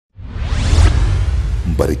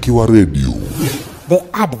Mbarikiwa Radio. The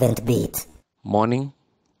Advent Beat. Morning,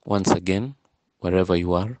 once again, wherever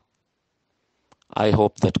you are. I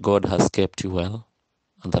hope that God has kept you well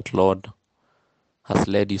and that Lord has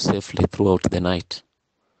led you safely throughout the night.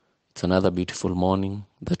 It's another beautiful morning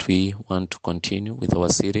that we want to continue with our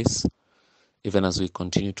series, even as we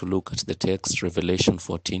continue to look at the text, Revelation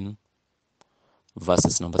 14,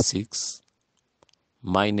 verses number 6.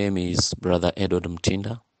 My name is Brother Edward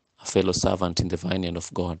Mtinda, a fellow servant in the vineyard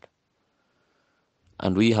of God.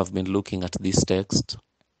 And we have been looking at this text,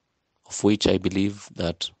 of which I believe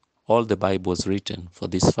that all the Bible was written for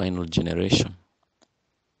this final generation.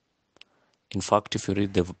 In fact, if you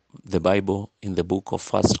read the Bible in the book of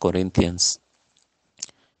 1 Corinthians,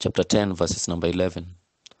 chapter 10, verses number 11,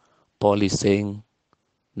 Paul is saying,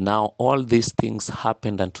 now all these things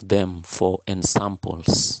happened unto them for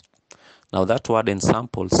ensamples. Now that word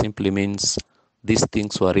ensample simply means these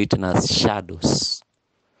things were written as shadows.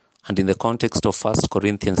 And in the context of 1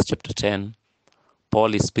 Corinthians chapter 10,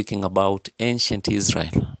 Paul is speaking about ancient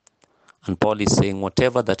Israel. And Paul is saying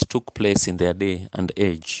whatever that took place in their day and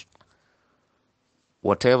age,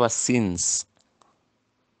 whatever sins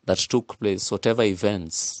that took place, whatever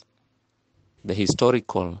events, the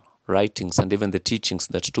historical writings and even the teachings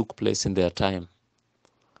that took place in their time,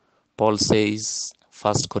 Paul says,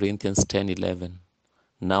 1 Corinthians 10:11,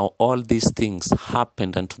 now all these things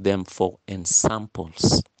happened unto them for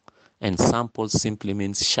ensamples. Ensamples simply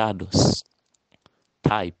means shadows,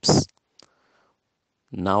 types.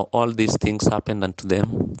 Now all these things happened unto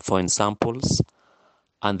them for ensamples,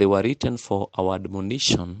 and they were written for our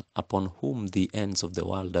admonition, upon whom the ends of the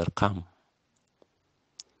world are come.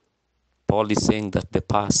 Paul is saying that the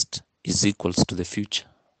past is equals to the future,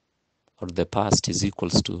 or the past is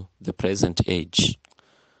equals to the present age.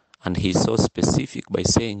 And he is so specific by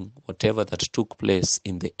saying whatever that took place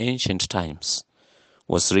in the ancient times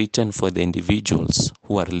was written for the individuals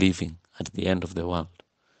who are living at the end of the world.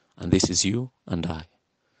 And this is you and I.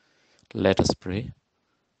 Let us pray.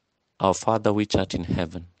 Our Father which art in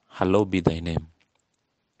heaven, hallowed be thy name.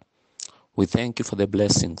 We thank you for the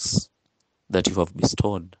blessings that you have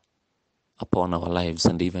bestowed upon our lives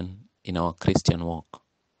and even in our Christian walk.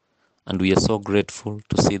 And we are so grateful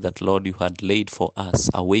to see that, Lord, you had laid for us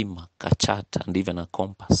a waymark, a chart, and even a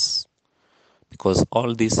compass. Because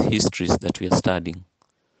all these histories that we are studying,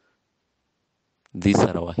 these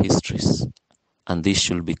are our histories, and this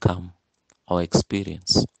should become our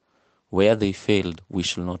experience. Where they failed, we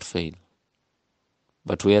shall not fail.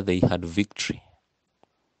 But where they had victory,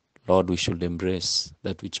 Lord, we should embrace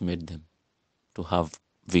that which made them to have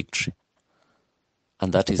victory.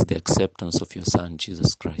 And that is the acceptance of your Son,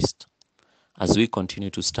 Jesus Christ. As we continue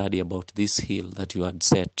to study about this hill that you had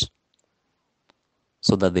set,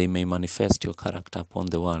 so that they may manifest your character upon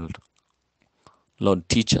the world, Lord,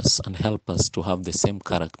 teach us and help us to have the same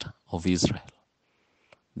character of Israel.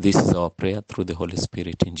 This is our prayer through the Holy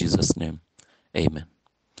Spirit in Jesus' name. Amen.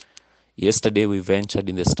 Yesterday we ventured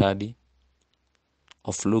in the study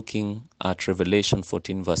of looking at Revelation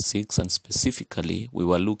 14 verse 6, and specifically we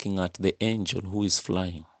were looking at the angel who is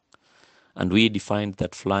flying. And we defined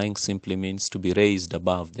that flying simply means to be raised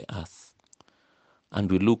above the earth. And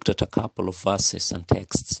we looked at a couple of verses and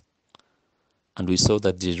texts, and we saw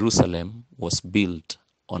that Jerusalem was built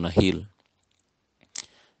on a hill.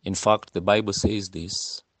 In fact, the Bible says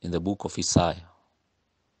this in the book of Isaiah,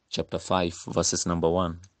 chapter 5, verses number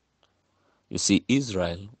 1. You see,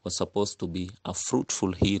 Israel was supposed to be a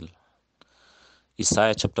fruitful hill.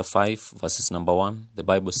 Isaiah chapter 5, verses number 1, the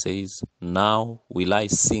Bible says, now will I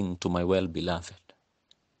sing to my well-beloved.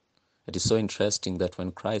 It is so interesting that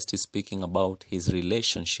when Christ is speaking about his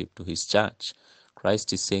relationship to his church,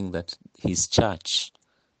 Christ is saying that his church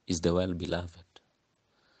is the well-beloved.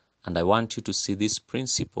 And I want you to see this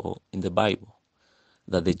principle in the Bible,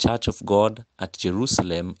 that the church of God at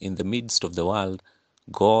Jerusalem, in the midst of the world,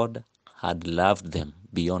 God had loved them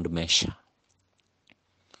beyond measure.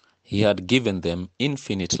 He had given them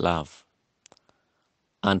infinite love,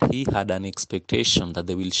 and he had an expectation that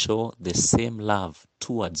they will show the same love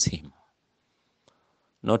towards him.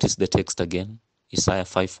 Notice the text again, Isaiah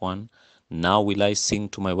 5:1. Now will I sing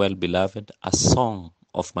to my well-beloved, a song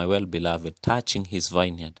of my well-beloved, touching his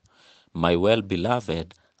vineyard. My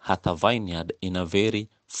well-beloved hath a vineyard in a very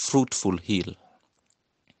fruitful hill.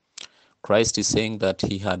 Christ is saying that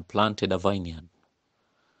he had planted a vineyard,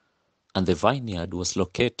 and the vineyard was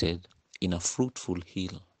located in a fruitful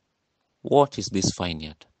hill. What is this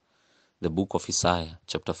vineyard? The book of Isaiah,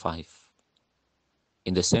 chapter 5.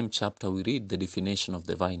 In the same chapter, we read the definition of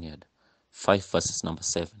the vineyard, 5 verses number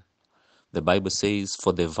 7. The Bible says,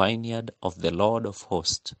 for the vineyard of the Lord of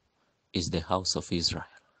hosts is the house of Israel.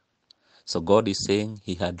 So God is saying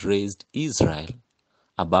he had raised Israel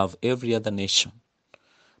above every other nation.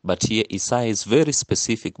 But here Isaiah is very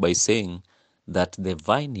specific by saying that the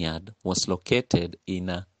vineyard was located in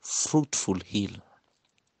a fruitful hill.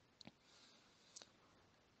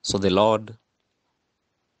 So the Lord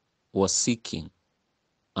was seeking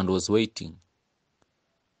and was waiting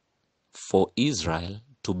for Israel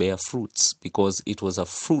to bear fruits because it was a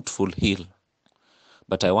fruitful hill.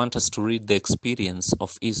 But I want us to read the experience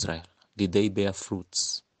of Israel. Did they bear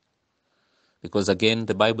fruits? Because again,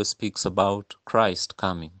 the Bible speaks about Christ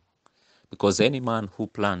coming. Because any man who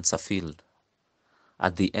plants a field,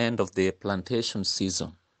 at the end of the plantation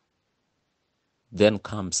season, then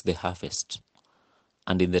comes the harvest.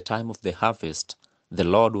 And in the time of the harvest, the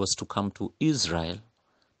Lord was to come to Israel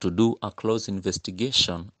to do a close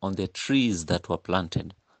investigation on the trees that were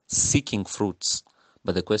planted, seeking fruits.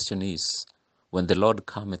 But the question is, when the Lord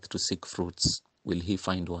cometh to seek fruits, will he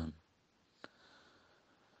find one?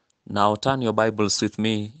 Now turn your Bibles with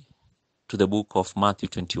me to the book of Matthew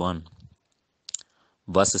 21,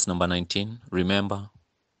 verses number 19. Remember,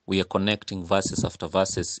 we are connecting verses after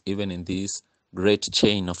verses, even in this great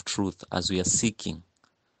chain of truth as we are seeking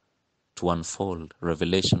to unfold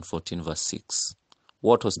Revelation 14 verse 6.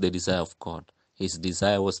 What was the desire of God? His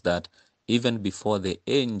desire was that even before the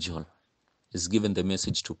angel is given the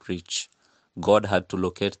message to preach, God had to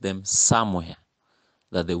locate them somewhere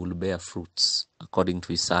that they will bear fruits, according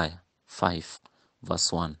to Isaiah 5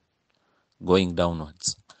 verse 1, going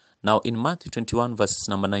downwards. Now in Matthew 21 verses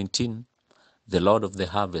number 19, the Lord of the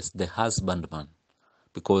harvest, the husbandman,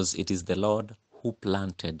 because it is the Lord who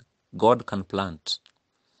planted. God can plant.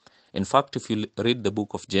 In fact, if you read the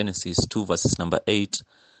book of Genesis 2 verses number 8,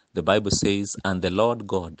 the Bible says, and the Lord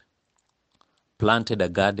God planted a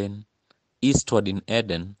garden eastward in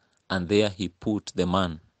Eden, and there he put the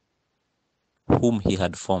man whom he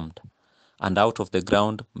had formed. And out of the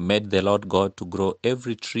ground made the Lord God to grow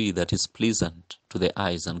every tree that is pleasant to the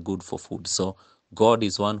eyes and good for food. So God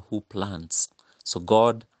is one who plants. So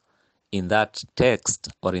God, in that text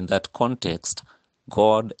or in that context,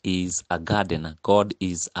 God is a gardener. God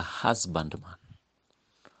is a husbandman.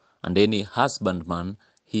 And any husbandman,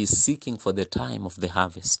 he is seeking for the time of the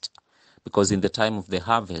harvest. Because in the time of the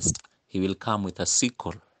harvest, he will come with a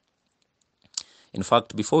sickle. In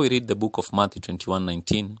fact, before we read the book of Matthew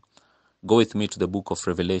 21:19, go with me to the book of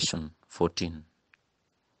Revelation 14.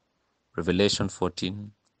 Revelation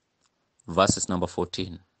 14, verses number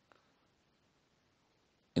 14.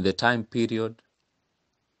 In the time period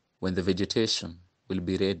when the vegetation will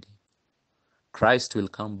be ready, Christ will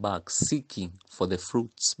come back seeking for the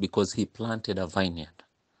fruits because he planted a vineyard.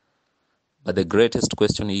 But the greatest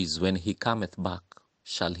question is, when he cometh back,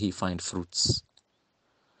 shall he find fruits?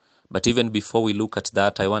 But even before we look at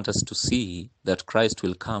that, I want us to see that Christ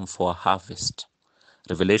will come for a harvest.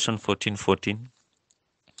 Revelation 14:14,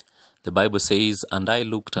 the Bible says, and I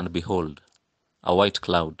looked, and behold, a white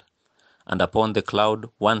cloud, and upon the cloud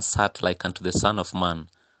one sat like unto the Son of Man,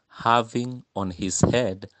 having on his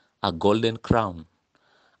head a golden crown,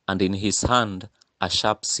 and in his hand a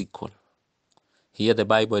sharp sickle. Here the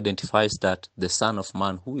Bible identifies that the Son of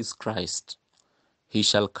Man, who is Christ, he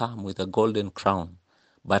shall come with a golden crown,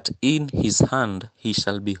 but in his hand he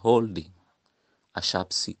shall be holding a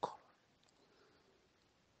sharp sickle.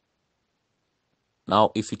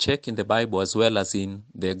 Now, if you check in the Bible as well as in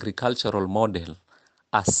the agricultural model,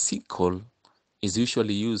 a sickle is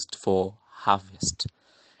usually used for harvest.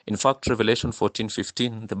 In fact, Revelation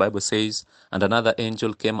 14:15, the Bible says, and another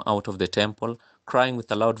angel came out of the temple, crying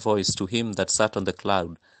with a loud voice to him that sat on the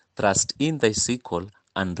cloud, thrust in thy sickle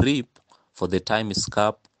and reap, for the time is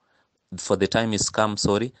come, for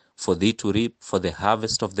thee to reap, for the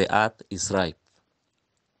harvest of the earth is ripe.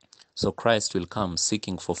 So Christ will come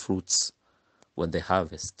seeking for fruits when the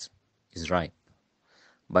harvest is ripe.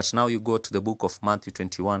 But now you go to the book of Matthew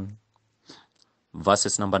 21,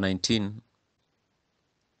 verses number 19.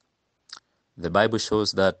 The Bible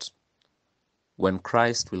shows that when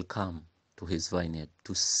Christ will come to his vineyard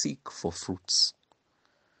to seek for fruits,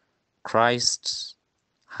 Christ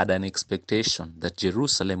had an expectation that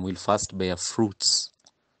Jerusalem will first bear fruits,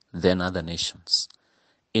 then other nations.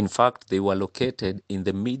 In fact, they were located in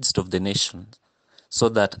the midst of the nations, so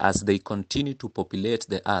that as they continue to populate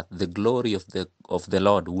the earth, the glory of the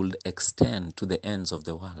Lord would extend to the ends of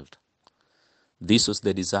the world. This was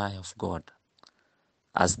the desire of God.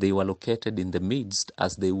 As they were located in the midst,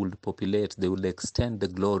 as they would populate, they would extend the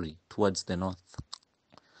glory towards the north,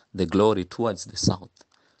 the glory towards the south,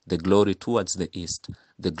 the glory towards the east,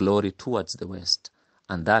 the glory towards the west.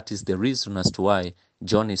 And that is the reason as to why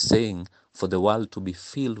John is saying, for the world to be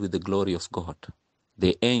filled with the glory of God,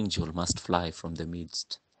 the angel must fly from the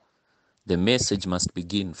midst. The message must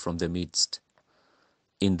begin from the midst.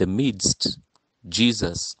 In the midst,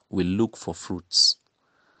 Jesus will look for fruits.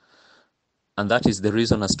 And that is the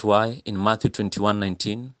reason as to why in Matthew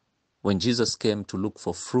 21:19, when Jesus came to look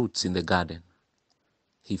for fruits in the garden,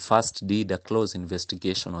 he first did a close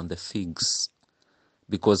investigation on the figs,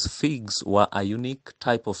 because figs were a unique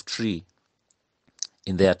type of tree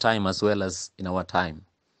in their time as well as in our time.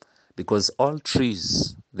 Because all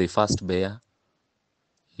trees, they first bear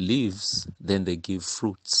leaves, then they give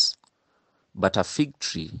fruits. But a fig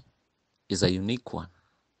tree is a unique one.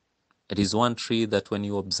 It is one tree that when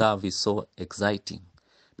you observe is so exciting,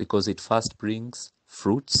 because it first brings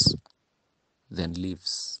fruits, then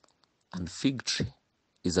leaves. And fig tree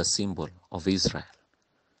is a symbol of Israel.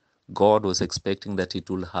 God was expecting that it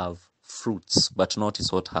will have fruits, but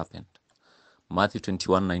notice what happened. Matthew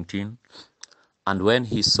 21:19, and when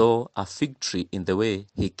he saw a fig tree in the way,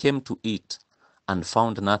 he came to it, and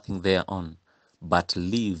found nothing thereon, but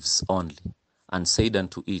leaves only, and said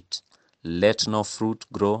unto it, let no fruit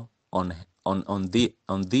grow on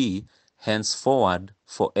thee henceforward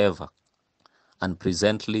forever. And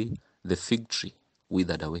presently the fig tree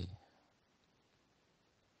withered away.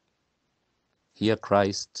 Here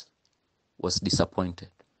Christ was disappointed.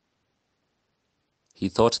 He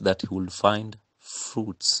thought that he would find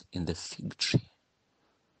fruits in the fig tree.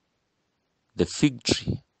 The fig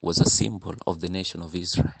tree was a symbol of the nation of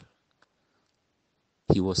Israel.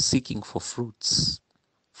 He was seeking for fruits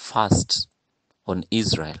first on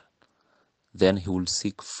Israel, then he would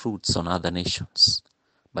seek fruits on other nations.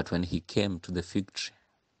 But when he came to the fig tree,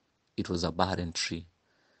 it was a barren tree.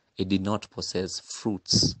 It did not possess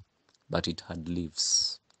fruits, but it had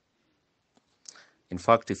leaves. In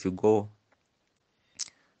fact, if you go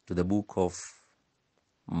to the book of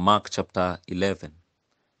Mark chapter 11,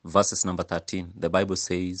 verses number 13, the Bible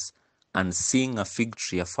says, and seeing a fig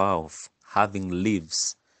tree afar off, having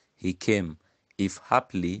leaves, he came, if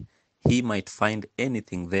haply he might find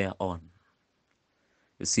anything thereon.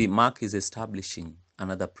 You see, Mark is establishing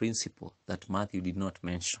another principle that Matthew did not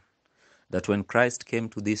mention. That when Christ came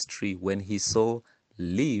to this tree, when he saw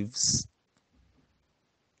leaves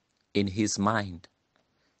in his mind,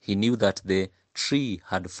 he knew that the tree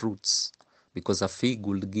had fruits, because a fig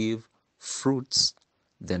will give fruits,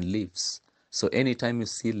 then leaves. So anytime you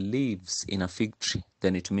see leaves in a fig tree,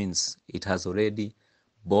 then it means it has already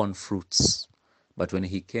borne fruits. But when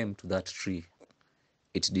he came to that tree,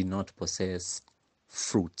 it did not possess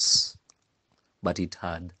fruits, but it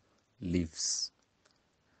had leaves.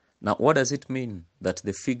 Now, what does it mean that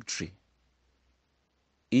the fig tree,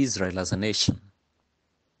 Israel as a nation,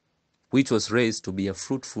 which was raised to be a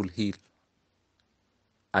fruitful hill,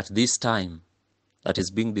 at this time that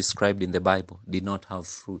is being described in the Bible, did not have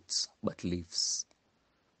fruits but leaves?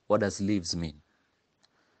 What does leaves mean?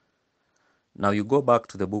 Now you go back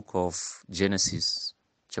to the book of Genesis,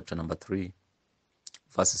 chapter number 3,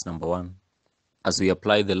 verses number 1, as we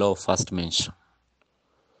apply the law of first mention.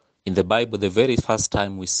 In the Bible, the very first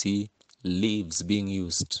time we see leaves being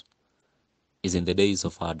used is in the days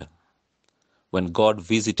of Adam, when God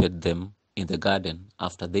visited them in the garden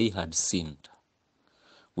after they had sinned.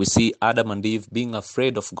 We see Adam and Eve being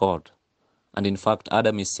afraid of God. And in fact,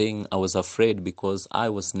 Adam is saying, I was afraid because I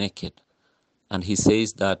was naked. And he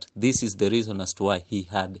says that this is the reason as to why he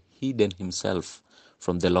had hidden himself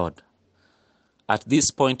from the Lord. At this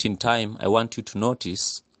point in time, I want you to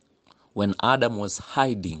notice when Adam was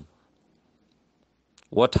hiding,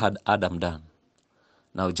 what had Adam done?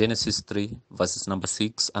 Now Genesis 3, verses number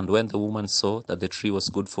 6, and when the woman saw that the tree was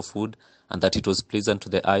good for food, and that it was pleasant to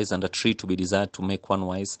the eyes, and a tree to be desired to make one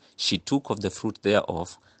wise, she took of the fruit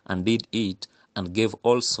thereof, and did eat, and gave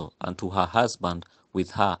also unto her husband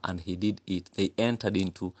with her, and he did eat. They entered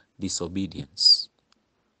into disobedience.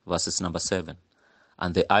 Verses number 7,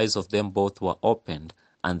 and the eyes of them both were opened,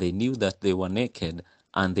 and they knew that they were naked,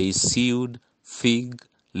 and they sewed fig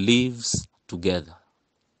leaves together,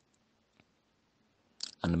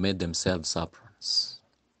 and made themselves aprons.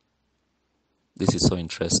 This is so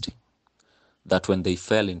interesting, that when they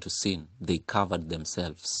fell into sin, they covered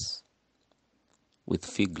themselves with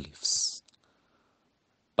fig leaves.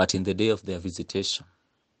 But in the day of their visitation,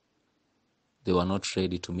 they were not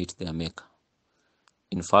ready to meet their Maker.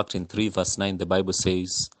 In fact, in 3 verse 9, the Bible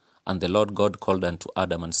says, and the Lord God called unto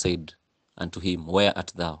Adam and said unto him, where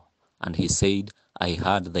art thou? And he said, I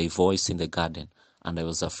heard thy voice in the garden, and I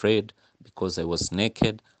was afraid, because I was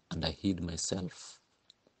naked, and I hid myself.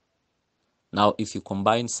 Now, if you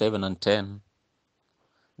combine 7 and 10,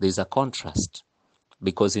 there is a contrast.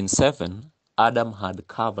 Because in 7, Adam had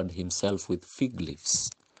covered himself with fig leaves.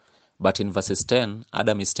 But in verses 10,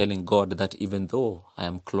 Adam is telling God that even though I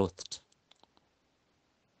am clothed,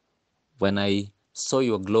 when I saw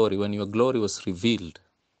your glory, when your glory was revealed,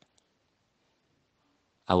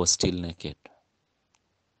 I was still naked.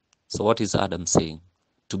 So what is Adam saying?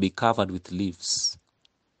 To be covered with leaves,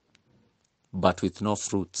 but with no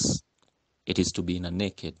fruits, it is to be in a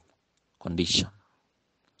naked condition.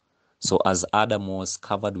 So as Adam was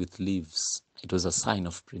covered with leaves, it was a sign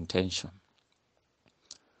of pretension.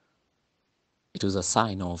 It was a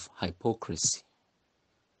sign of hypocrisy.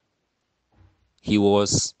 He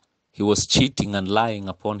was cheating and lying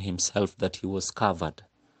upon himself that he was covered.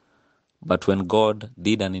 But when God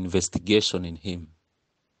did an investigation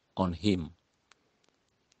on him,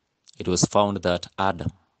 it was found that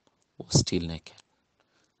Adam was still naked.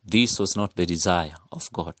 This was not the desire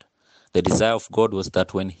of God. The desire of God was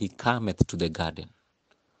that when he cometh to the garden,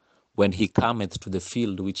 when he cometh to the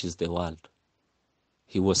field which is the world,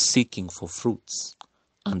 he was seeking for fruits.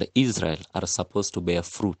 And Israel are supposed to bear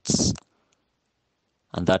fruits.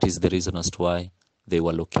 And that is the reason as to why they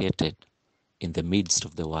were located in the midst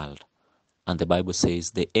of the world. And the Bible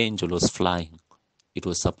says the angel was flying. It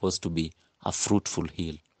was supposed to be a fruitful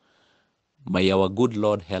hill. May our good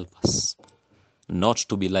Lord help us not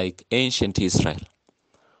to be like ancient Israel,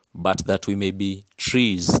 but that we may be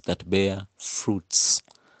trees that bear fruits,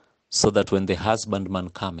 so that when the husbandman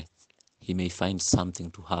cometh, he may find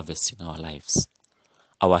something to harvest in our lives.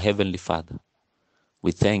 Our Heavenly Father,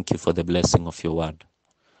 we thank you for the blessing of your word.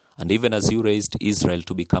 And even as you raised Israel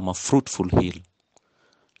to become a fruitful hill,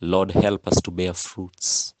 Lord, help us to bear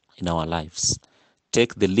fruits in our lives.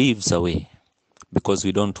 Take the leaves away, because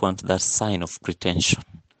we don't want that sign of pretension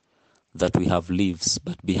that we have leaves,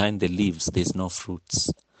 but behind the leaves there's no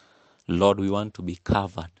fruits. Lord, we want to be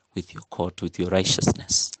covered with your coat, with your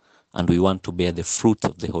righteousness, and we want to bear the fruit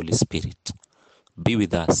of the Holy Spirit. Be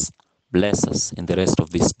with us. Bless us in the rest of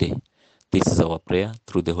this day. This is our prayer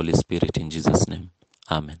through the Holy Spirit in Jesus' name.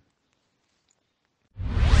 Amen.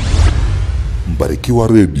 Mbarikiwa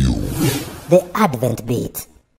Radio. The Advent Beat.